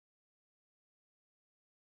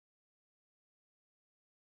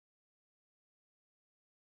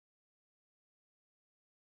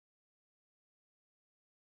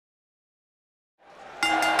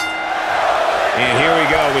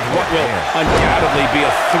will undoubtedly be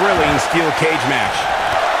a thrilling steel cage match.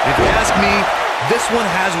 If you ask me, this one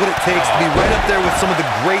has what it takes to be right up there with some of the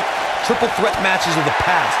great triple threat matches of the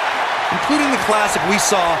past, including the classic we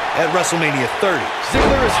saw at WrestleMania 30.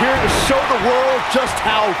 Ziggler is here to show the world just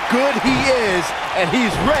how good he is, and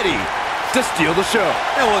he's ready to steal the show.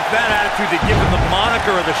 Yeah, well, it's that attitude that gives him the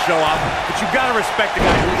moniker of the show off, but you've got to respect the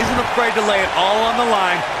guy who isn't afraid to lay it all on the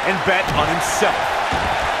line and bet on himself.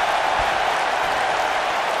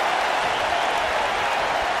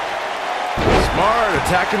 Smart,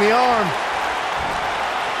 attacking the arm.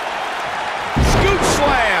 Scoop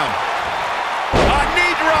slam. A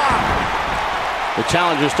knee drop. The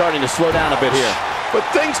challenger's starting to slow down a bit here. But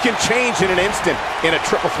things can change in an instant in a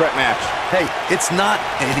triple threat match. Hey, it's not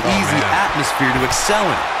an easy atmosphere to excel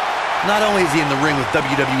in. Not only is he in the ring with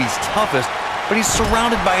WWE's toughest, but he's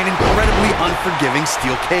surrounded by an incredibly unforgiving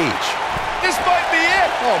steel cage. This might be it.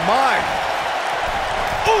 Oh, my.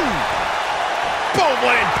 Ooh. Boom,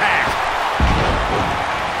 what impact.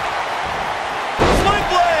 Sling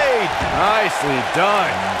blade. Nicely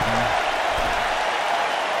done.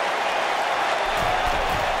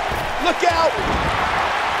 Look out.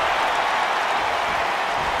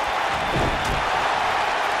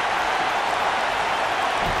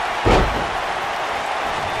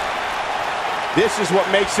 This is what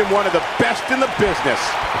makes him one of the best in the business.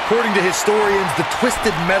 According to historians, the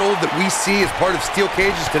twisted metal that we see as part of steel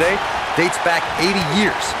cages today dates back 80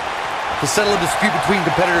 years. To settle a dispute between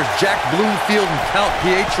competitors Jack Bloomfield and Count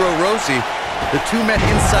Pietro Rossi, the two met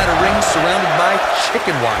inside a ring surrounded by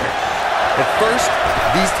chicken wire. At first,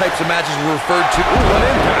 these types of matches were referred to... Ooh, what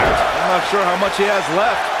impact. I'm not sure how much he has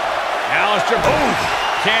left. Aleister, boom!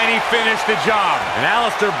 Can he finish the job? And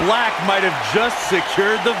Aleister Black might have just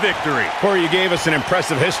secured the victory. Corey, you gave us an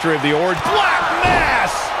impressive history of the origin. Black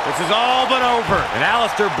Mass! This is all but over. And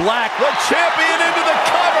Aleister Black, The champion into the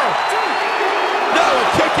cover! No, a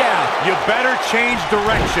kick out! you better change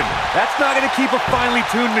direction. That's not going to keep a finely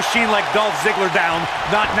tuned machine like Dolph Ziggler down.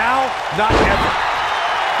 Not now, not ever.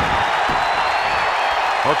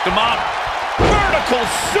 Hooked him up. Vertical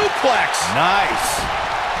suplex! Nice!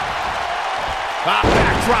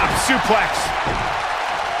 Backdrop suplex.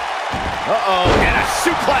 Uh-oh, and a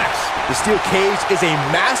suplex. The steel cage is a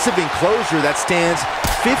massive enclosure that stands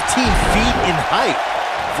 15 feet in height.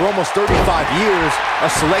 For almost 35 years, a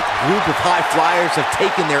select group of high flyers have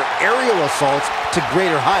taken their aerial assaults to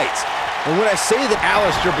greater heights. And when I say that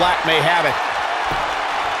Aleister Black may have it,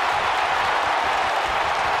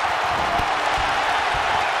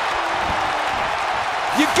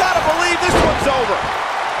 you gotta believe this one's over.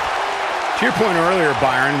 To your point earlier,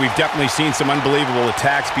 Byron, we've definitely seen some unbelievable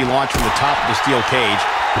attacks be launched from the top of the steel cage.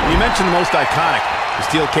 You mentioned the most iconic, the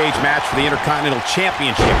steel cage match for the Intercontinental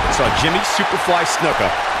Championship. It saw Jimmy Superfly Snuka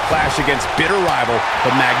clash against bitter rival, the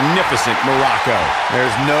magnificent Morocco.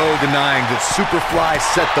 There's no denying that Superfly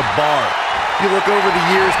set the bar. You look over the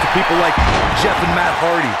years to people like Jeff and Matt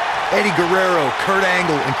Hardy, Eddie Guerrero, Kurt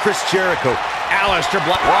Angle, and Chris Jericho. Aleister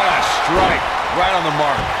Black, what a strike, right on the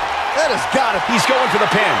mark. That has got it. He's going for the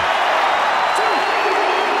pin.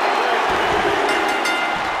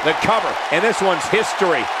 The cover, and this one's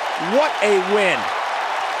history. What a win.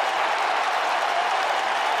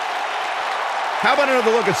 How about another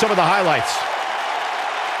look at some of the highlights?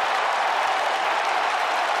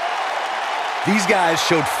 These guys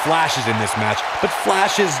showed flashes in this match, but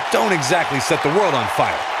flashes don't exactly set the world on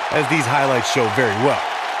fire, as these highlights show very well.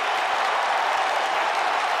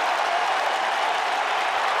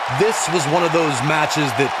 This was one of those matches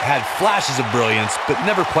that had flashes of brilliance, but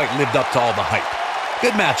never quite lived up to all the hype.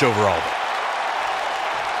 Good match overall, though.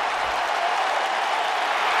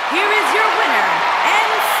 Here is your winner, and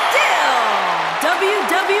still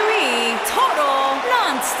WWE Total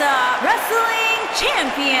Nonstop Wrestling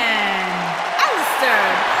Champion, Aleister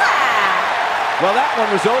Black. Well, that one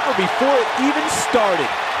was over before it even started.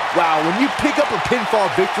 Wow, when you pick up a pinfall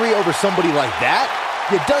victory over somebody like that,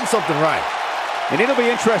 you've done something right. And it'll be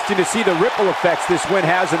interesting to see the ripple effects this win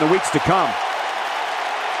has in the weeks to come.